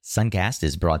Suncast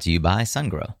is brought to you by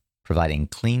SunGrow, providing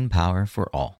clean power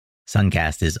for all.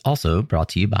 Suncast is also brought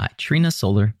to you by Trina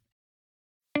Solar.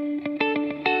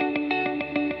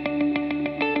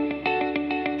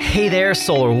 Hey there,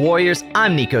 Solar Warriors.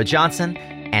 I'm Nico Johnson,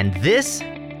 and this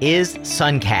is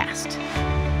Suncast.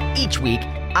 Each week,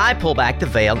 I pull back the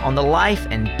veil on the life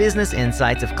and business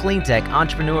insights of clean tech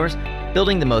entrepreneurs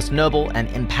building the most noble and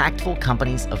impactful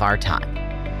companies of our time.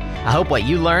 I hope what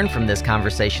you learn from this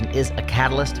conversation is a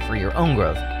catalyst for your own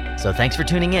growth. So thanks for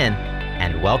tuning in,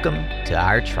 and welcome to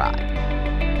our tribe.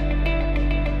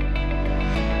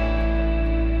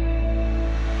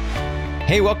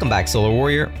 Hey, welcome back, Solar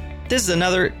Warrior. This is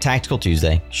another Tactical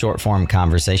Tuesday, short-form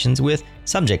conversations with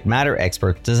subject matter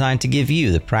experts designed to give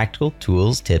you the practical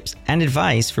tools, tips, and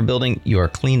advice for building your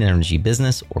clean energy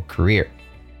business or career.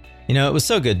 You know, it was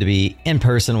so good to be in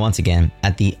person once again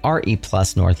at the RE+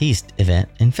 Northeast event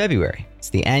in February.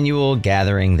 It's the annual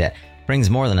gathering that brings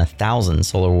more than 1,000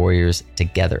 Solar Warriors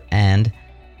together, and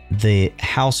the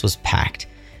house was packed.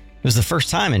 It was the first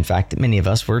time, in fact, that many of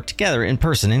us were together in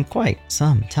person in quite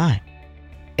some time.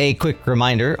 A quick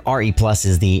reminder, RE+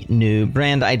 is the new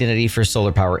brand identity for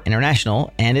Solar Power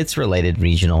International and its related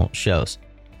regional shows.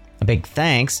 A big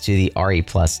thanks to the RE+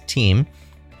 team,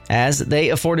 as they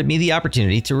afforded me the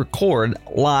opportunity to record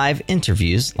live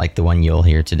interviews like the one you'll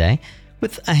hear today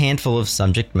with a handful of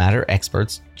subject matter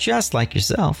experts just like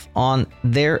yourself on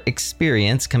their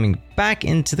experience coming back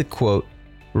into the quote,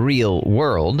 real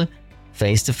world,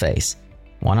 face-to-face,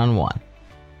 one-on-one.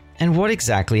 And what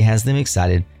exactly has them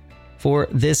excited for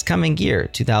this coming year,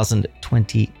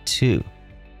 2022.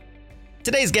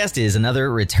 Today's guest is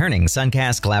another returning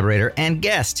Suncast collaborator and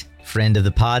guest. Friend of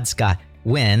the pod, Scott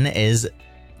Wynn, is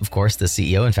of course, the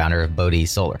CEO and founder of Bodhi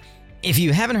Solar. If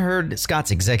you haven't heard Scott's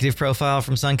executive profile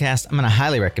from Suncast, I'm going to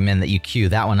highly recommend that you queue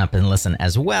that one up and listen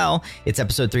as well. It's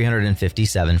episode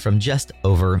 357 from just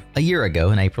over a year ago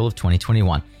in April of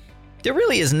 2021. There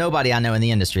really is nobody I know in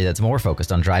the industry that's more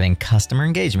focused on driving customer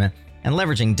engagement and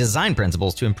leveraging design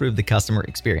principles to improve the customer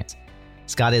experience.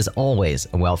 Scott is always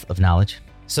a wealth of knowledge,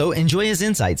 so enjoy his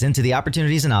insights into the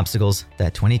opportunities and obstacles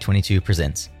that 2022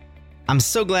 presents. I'm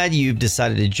so glad you've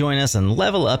decided to join us and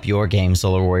level up your game,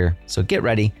 Solar Warrior. So get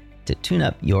ready to tune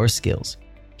up your skills.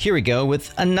 Here we go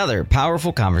with another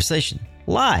powerful conversation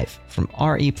live from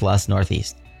RE+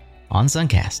 Northeast on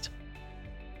Suncast.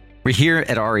 We're here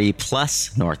at RE+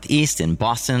 Northeast in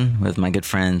Boston with my good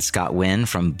friend Scott Wynn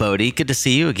from Bodhi. Good to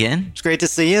see you again. It's great to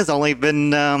see you. It's only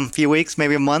been a few weeks,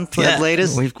 maybe a month at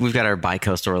latest. We've got our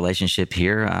bi-coastal relationship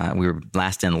here. We were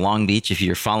last in Long Beach. If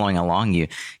you're following along, you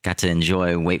got to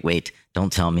enjoy Wait,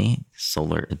 Don't Tell Me,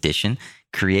 Solar Edition,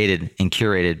 created and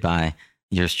curated by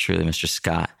yours truly, Mr.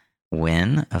 Scott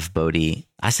Wynn of Bodhi.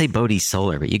 I say Bodhi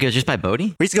Solar, but you go just by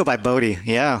Bodhi? We used to go by Bodhi,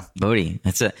 yeah. Bodhi.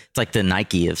 It's like the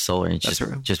Nike of solar. It's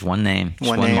just one name,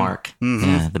 just one mark. Mm-hmm.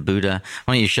 Yeah, the Buddha.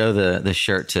 Why don't you show the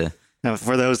shirt to... Now,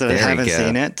 for those that haven't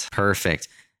seen it. Perfect.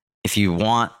 If you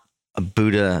want a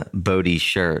Buddha Bodhi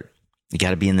shirt, you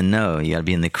got to be in the know. You got to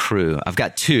be in the crew. I've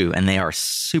got two, and they are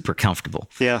super comfortable.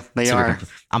 Yeah, they are.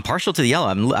 I'm partial to the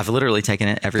yellow. I've literally taken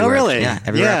it everywhere. Oh, really? Yeah,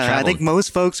 everywhere I've traveled. I think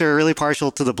most folks are really partial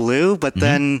to the blue, but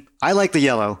then I like the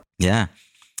yellow. Yeah.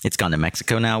 It's gone to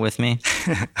Mexico now with me.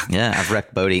 Yeah, I've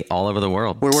wrecked Bodhi all over the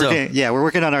world. We're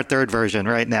working on our third version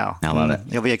right now. I love it.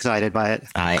 You'll be excited by it.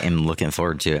 I am looking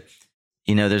forward to it.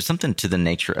 You know, there's something to the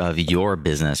nature of your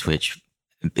business, which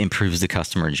improves the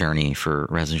customer journey for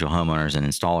residential homeowners and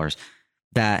installers,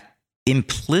 that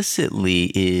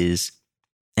implicitly is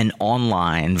an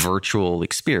online virtual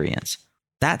experience.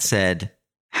 That said,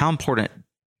 how important,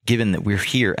 given that we're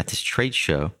here at this trade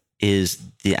show, is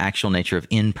the actual nature of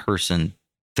in-person,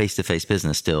 face-to-face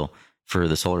business still for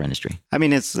the solar industry? I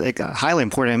mean, it's highly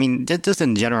important. I mean, just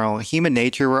in general, human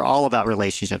nature, we're all about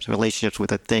relationships with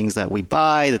the things that we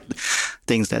buy, the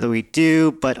things that we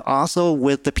do, but also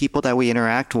with the people that we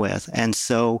interact with. And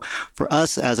so for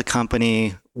us as a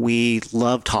company, we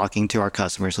love talking to our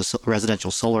customers, so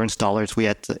residential solar installers. We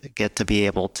get to be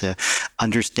able to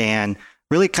understand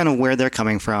really kind of where they're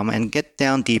coming from and get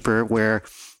down deeper where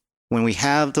when we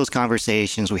have those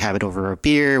conversations, we have it over a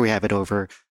beer, we have it over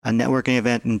a networking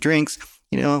event and drinks,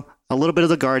 you know, a little bit of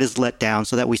the guard is let down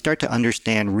so that we start to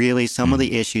understand really some of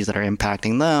the issues that are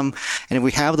impacting them. And if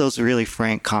we have those really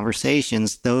frank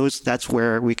conversations, that's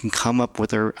where we can come up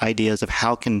with our ideas of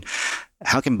how can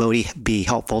Bodhi be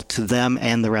helpful to them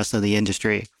and the rest of the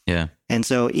industry. Yeah. And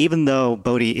so even though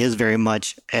Bodhi is very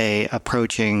much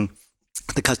approaching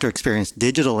the customer experience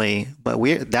digitally,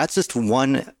 but that's just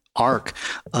one arc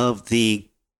of the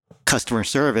customer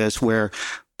service where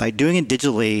By doing it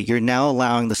digitally, you're now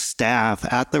allowing the staff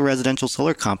at the residential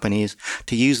solar companies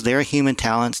to use their human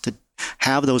talents to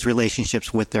have those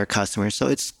relationships with their customers. So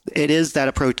it is that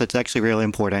approach that's actually really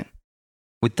important.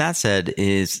 With that said,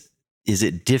 is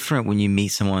it different when you meet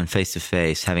someone face to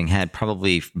face, having had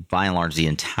probably by and large the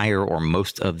entire or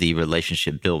most of the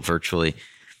relationship built virtually?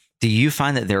 Do you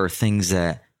find that there are things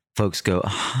that folks go,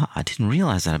 I didn't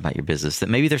realize that about your business, that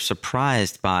maybe they're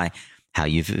surprised by how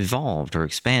you've evolved or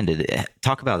expanded?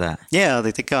 Talk about that. Yeah,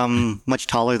 they think I'm much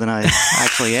taller than I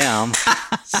actually am.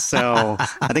 So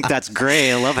I think that's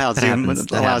great. I love how Zoom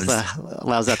allows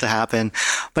that to happen.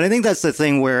 But I think that's the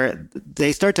thing where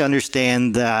they start to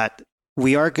understand that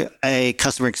we are a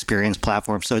customer experience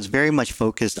platform. So it's very much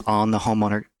focused on the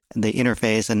homeowner, the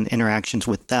interface and interactions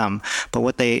with them. But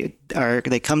what they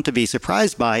come to be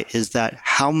surprised by is that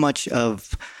how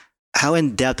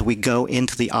in depth we go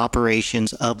into the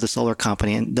operations of the solar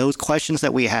company, and those questions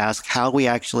that we ask, how we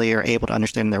actually are able to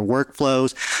understand their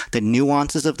workflows, the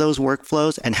nuances of those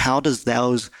workflows, and how do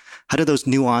those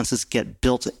nuances get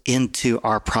built into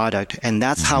our product? And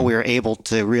that's how we are able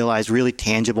to realize really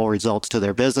tangible results to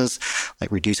their business,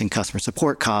 like reducing customer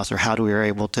support costs, or how we are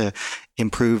able to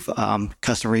improve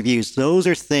customer reviews. Those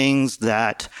are things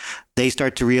that they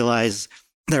start to realize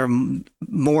they're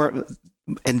more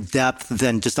in depth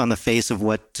than just on the face of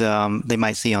what they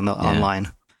might see on the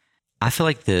online. I feel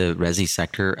like the resi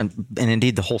sector and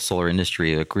indeed the whole solar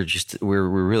industry, like we're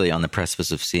really on the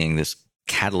precipice of seeing this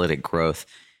catalytic growth.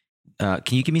 Can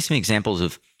you give me some examples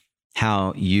of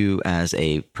how you, as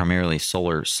a primarily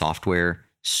solar software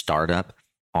startup,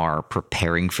 are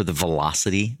preparing for the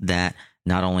velocity that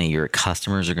not only your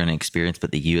customers are going to experience,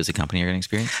 but that you as a company are going to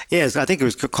experience? Yes, I think it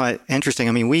was quite interesting.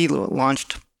 I mean, we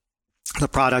launched the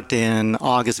product in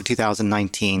August of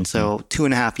 2019, so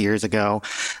 2.5 years ago.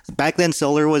 Back then,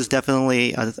 solar was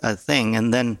definitely a thing.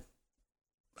 And then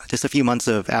just a few months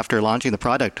after launching the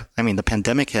product, the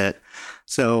pandemic hit.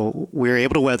 So we were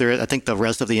able to weather it. I think the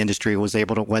rest of the industry was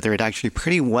able to weather it actually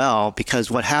pretty well, because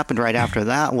what happened right after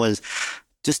that was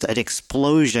just an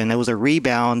explosion. It was a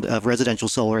rebound of residential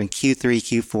solar in Q3,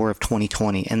 Q4 of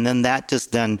 2020. And then that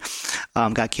just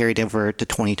got carried over to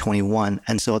 2021.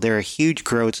 And so there are huge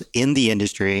growths in the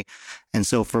industry. And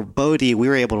so for Bodhi, we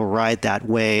were able to ride that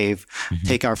wave,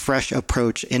 take our fresh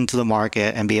approach into the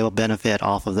market, and be able to benefit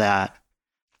off of that.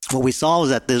 What we saw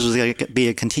was that this was going to be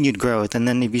a continued growth. And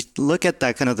then if you look at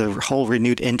that kind of the whole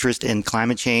renewed interest in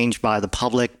climate change by the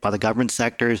public, by the government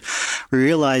sectors, we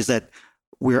realized that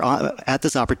we're at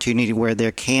this opportunity where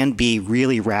there can be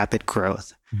really rapid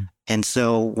growth. And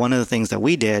so one of the things that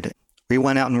we did, we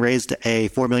went out and raised a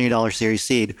 $4 million Series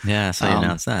Seed. Yeah, so you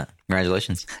announced that.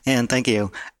 Congratulations. And thank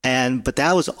you. But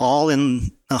that was all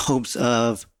in the hopes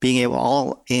of being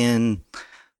able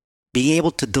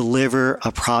to deliver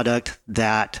a product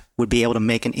that would be able to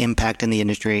make an impact in the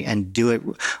industry and do it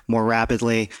more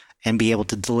rapidly and be able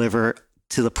to deliver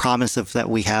to the promise that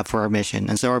we have for our mission.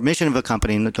 And so our mission of a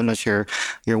company, and I'm not sure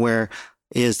you're aware,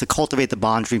 is to cultivate the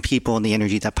bond between people and the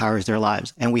energy that powers their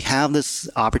lives. And we have this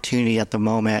opportunity at the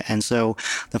moment. And so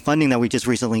the funding that we just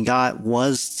recently got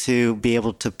was to be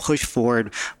able to push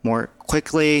forward more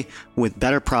quickly with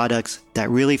better products that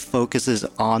really focuses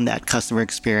on that customer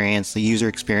experience, the user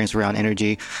experience around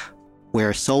energy,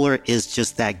 where solar is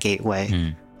just that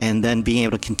gateway. And then being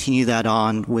able to continue that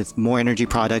on with more energy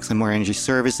products and more energy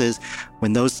services.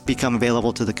 When those become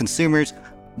available to the consumers,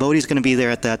 Bodhi's going to be there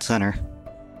at that center.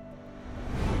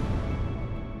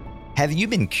 Have you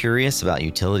been curious about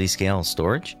utility scale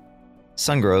storage?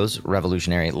 Sungrow's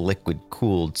revolutionary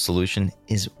liquid-cooled solution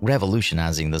is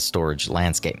revolutionizing the storage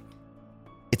landscape.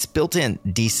 Its built-in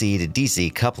DC to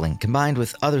DC coupling, combined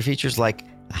with other features like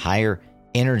higher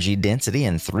energy density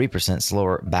and 3%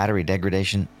 slower battery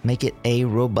degradation, make it a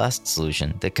robust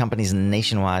solution that companies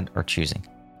nationwide are choosing.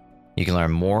 You can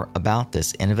learn more about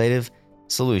this innovative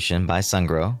solution by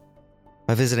Sungrow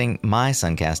by visiting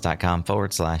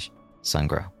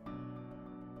mysuncast.com/Sungrow.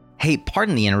 Hey,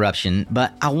 pardon the interruption,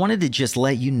 but I wanted to just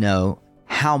let you know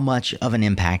how much of an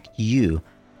impact you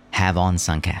have on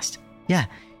Suncast. Yeah,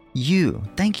 you.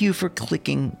 Thank you for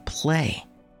clicking play.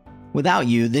 Without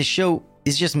you, this show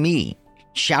is just me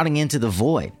shouting into the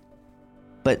void.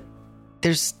 But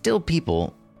there's still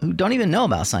people who don't even know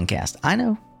about Suncast. I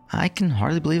know. I can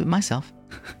hardly believe it myself.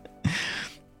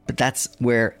 But that's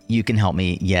where you can help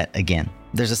me yet again.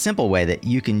 There's a simple way that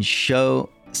you can show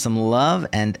some love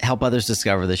and help others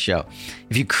discover the show.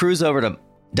 If you cruise over to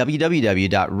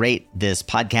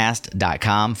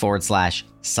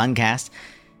www.ratethispodcast.com/Suncast,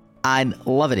 I'd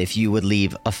love it if you would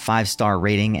leave a 5-star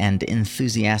rating and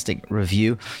enthusiastic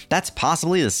review. That's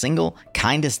possibly the single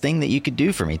kindest thing that you could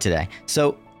do for me today.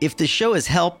 So if the show has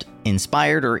helped,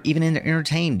 inspired, or even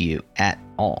entertained you at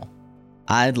all,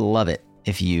 I'd love it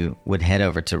if you would head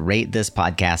over to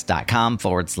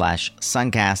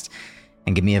ratethispodcast.com/Suncast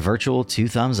and give me a virtual 2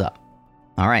 thumbs up.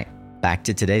 All right, back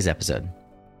to today's episode.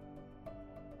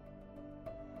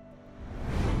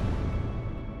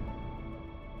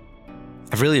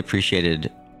 I've really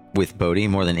appreciated with Bodhi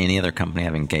more than any other company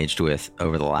I've engaged with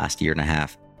over the last year and a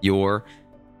half, your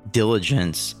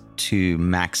diligence to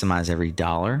maximize every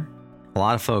dollar. A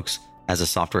lot of folks as a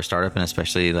software startup, and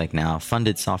especially like now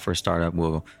funded software startup,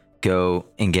 will go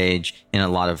engage in a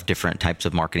lot of different types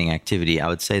of marketing activity. I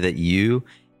would say that you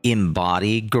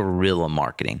embody guerrilla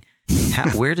marketing.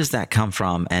 Where does that come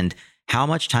from? And how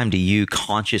much time do you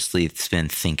consciously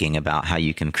spend thinking about how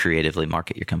you can creatively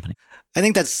market your company? I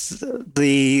think I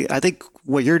think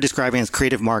what you're describing as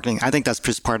creative marketing, I think that's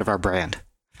just part of our brand.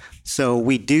 So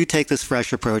we do take this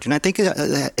fresh approach, and I think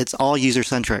it's all user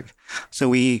centric.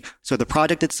 So the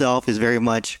product itself is very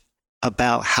much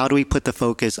about how do we put the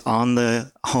focus on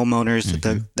the homeowners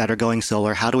that are going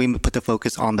solar? How do we put the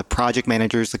focus on the project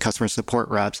managers, the customer support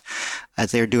reps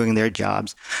as they're doing their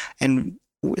jobs? And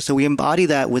so we embody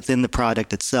that within the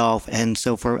product itself. And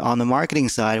so on the marketing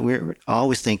side, we're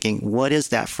always thinking, what is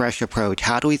that fresh approach?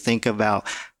 How do we think about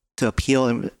to appeal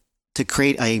and to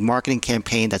create a marketing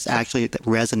campaign that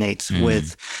resonates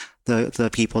with the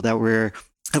people that we're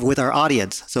with our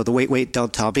audience? So the Wait,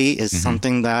 Don't Tell Me is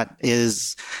something that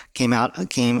came out of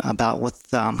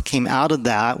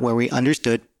that, where we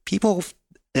understood people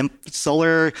and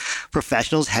solar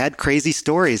professionals had crazy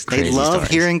stories. They love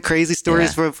hearing crazy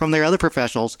stories from their other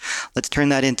professionals. Let's turn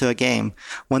that into a game.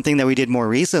 One thing that we did more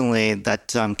recently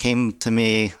that came to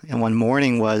me one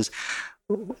morning was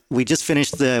we just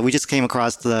came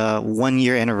across the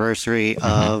 1-year anniversary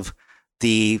of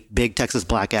the big Texas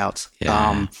blackouts,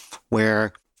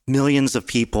 where millions of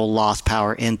people lost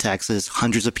power in Texas.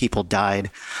 Hundreds of people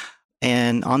died.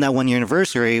 And on that 1-year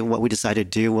anniversary, what we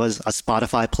decided to do was a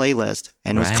Spotify playlist,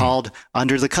 and it was called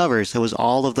Under the Covers. It was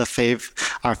all of our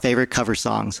favorite cover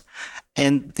songs.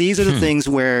 And these are the things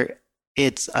where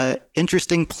it's an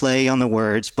interesting play on the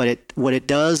words, but what it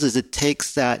does is it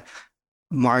takes that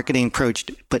marketing approach,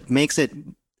 but makes it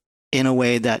in a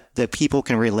way that the people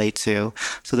can relate to.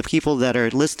 So the people that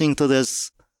are listening to this,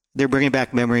 they're bringing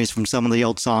back memories from some of the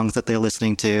old songs that they're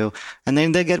listening to. And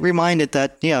then they get reminded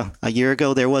that, a year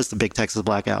ago, there was the big Texas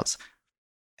blackouts.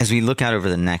 As we look out over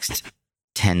the next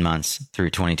 10 months through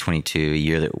 2022, a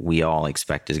year that we all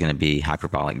expect is going to be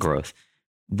hyperbolic growth,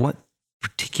 what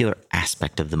particular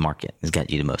aspect of the market has got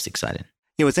you the most excited?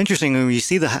 It's interesting when you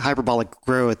see the hyperbolic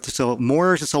growth. So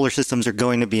more solar systems are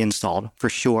going to be installed for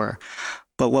sure.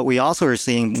 But what we also are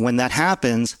seeing when that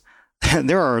happens,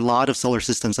 there are a lot of solar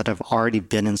systems that have already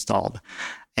been installed.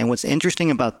 And what's interesting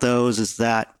about those is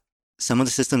that some of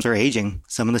the systems are aging,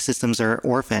 some of the systems are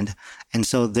orphaned. And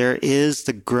so there is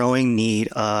the growing need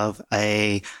of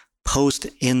a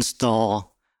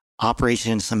post-install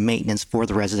operation and some maintenance for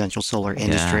the residential solar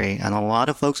industry. And a lot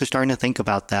of folks are starting to think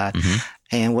about that.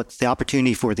 And what's the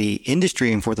opportunity for the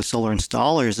industry and for the solar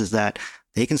installers is that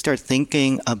they can start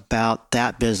thinking about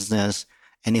that business.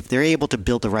 And if they're able to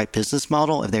build the right business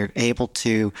model, if they're able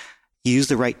to use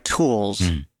the right tools,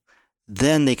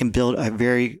 then they can build a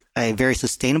very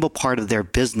sustainable part of their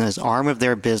business, arm of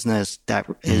their business that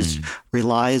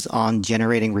relies on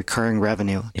generating recurring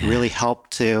revenue to really help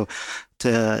to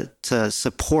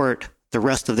support the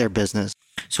rest of their business.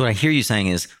 So what I hear you saying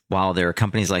is, while there are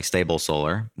companies like Stable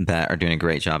Solar that are doing a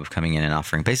great job of coming in and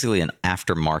offering basically an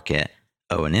aftermarket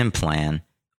O&M plan,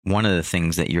 one of the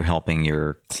things that you're helping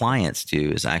your clients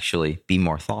do is actually be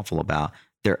more thoughtful about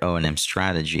their O&M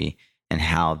strategy and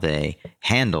how they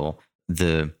handle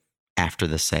the after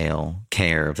the sale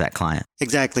care of that client.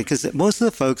 Exactly, because most of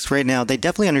the folks right now, they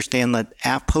definitely understand that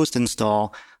at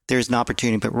post-install, there's an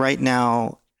opportunity. But right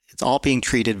now, it's all being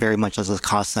treated very much as a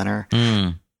cost center.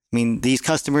 I mean, these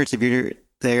customers,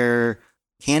 there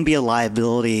can be a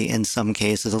liability in some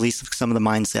cases, at least some of the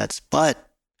mindsets. But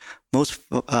most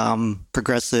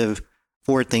progressive,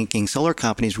 forward-thinking solar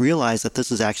companies realize that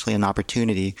this is actually an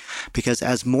opportunity, because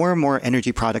as more and more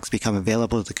energy products become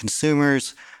available to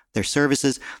consumers, their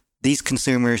services, these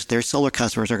consumers, their solar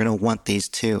customers are going to want these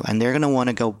too. And they're going to want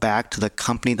to go back to the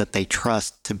company that they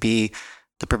trust to be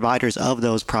the providers of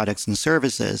those products and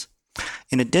services.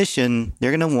 In addition,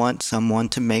 they're going to want someone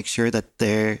to make sure that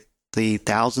the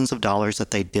thousands of dollars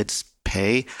that they did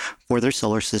pay for their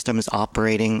solar system is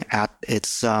operating at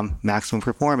its maximum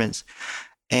performance.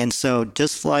 And so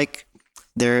just like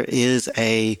there is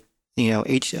everyone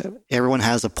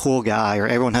has a pool guy or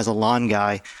everyone has a lawn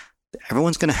guy,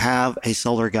 everyone's going to have a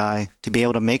solar guy to be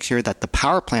able to make sure that the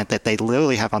power plant that they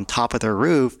literally have on top of their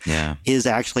roof is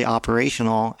actually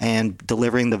operational and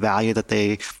delivering the value that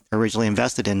they originally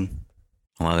invested in.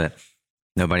 I love it.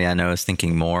 Nobody I know is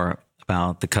thinking more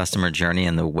about the customer journey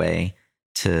and the way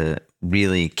to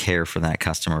really care for that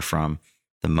customer from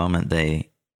the moment they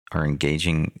are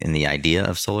engaging in the idea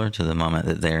of solar to the moment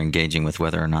that they're engaging with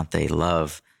whether or not they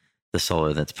love the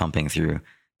solar that's pumping through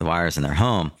the wires in their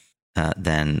home,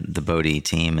 than the Bodhi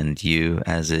team and you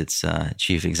as its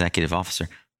chief executive officer.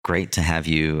 Great to have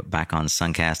you back on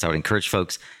Suncast. I would encourage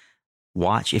folks,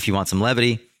 watch, if you want some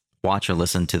levity, watch or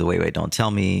listen to the Wait, Don't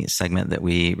Tell Me segment that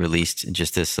we released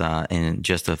just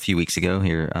a few weeks ago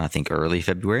here, I think early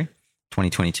February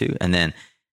 2022. And then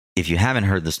if you haven't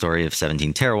heard the story of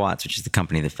 17 Terawatts, which is the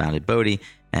company that founded Bodhi,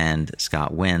 and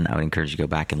Scott Wynn, I would encourage you to go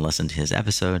back and listen to his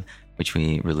episode, which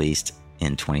we released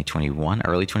in 2021,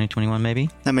 early 2021, maybe?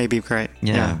 That may be correct.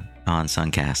 Yeah, on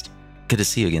Suncast. Good to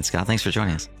see you again, Scott. Thanks for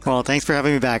joining us. Well, thanks for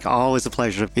having me back. Always a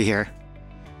pleasure to be here.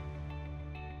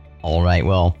 All right.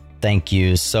 Well, thank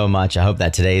you so much. I hope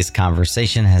that today's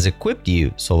conversation has equipped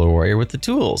you, Solar Warrior, with the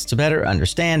tools to better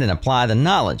understand and apply the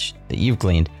knowledge that you've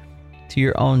gleaned to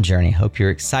your own journey. Hope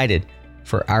you're excited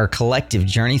for our collective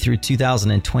journey through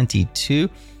 2022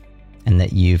 and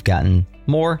that you've gotten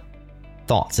more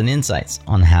thoughts and insights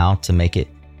on how to make it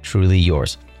truly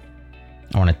yours.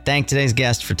 I want to thank today's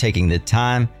guest for taking the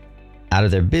time out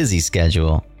of their busy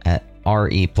schedule at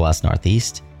RE Plus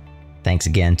Northeast. Thanks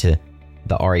again to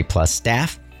the RE Plus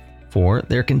staff for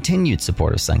their continued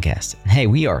support of Suncast. And hey,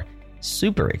 we are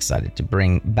super excited to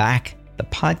bring back the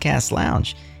Podcast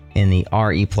Lounge in the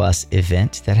RE Plus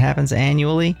event that happens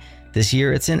annually. This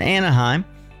year it's in Anaheim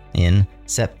in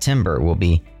September. We'll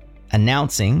be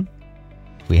announcing,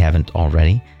 if we haven't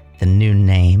already, the new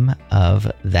name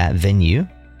of that venue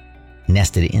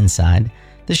nested inside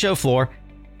the show floor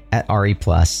at RE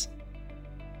Plus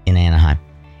in Anaheim.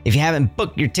 If you haven't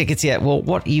booked your tickets yet, well,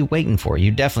 what are you waiting for?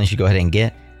 You definitely should go ahead and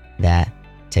get that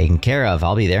taken care of.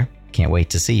 I'll be there. Can't wait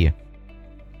to see you.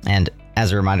 And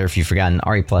as a reminder, if you've forgotten,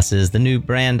 RE Plus is the new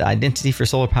brand identity for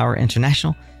Solar Power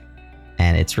International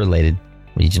and its related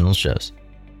regional shows.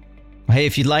 Well, hey,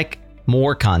 if you'd like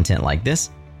more content like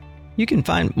this, you can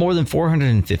find more than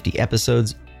 450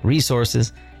 episodes,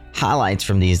 resources, highlights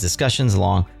from these discussions,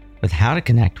 along with how to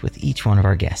connect with each one of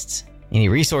our guests, any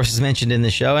resources mentioned in the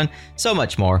show, and so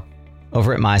much more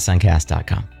over at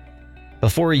mysuncast.com.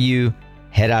 Before you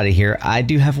head out of here, I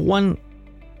do have one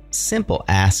simple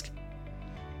ask.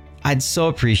 I'd so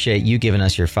appreciate you giving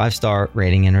us your 5-star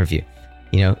rating and review.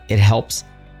 You know, it helps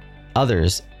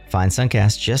others find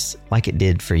Suncast just like it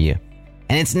did for you.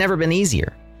 And it's never been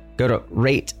easier. Go to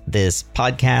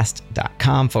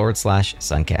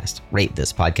ratethispodcast.com/Suncast.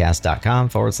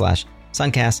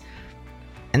 ratethispodcast.com/Suncast.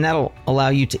 And that'll allow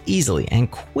you to easily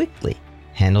and quickly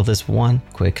handle this one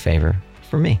quick favor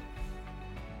for me.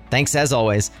 Thanks, as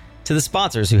always, to the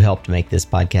sponsors who helped make this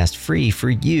podcast free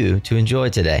for you to enjoy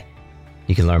today.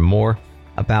 You can learn more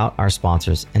about our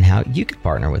sponsors and how you could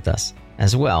partner with us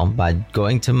as well by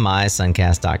going to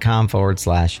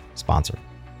mysuncast.com/sponsor.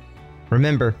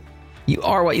 Remember, you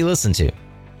are what you listen to.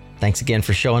 Thanks again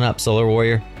for showing up, Solar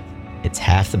Warrior. It's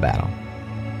half the battle.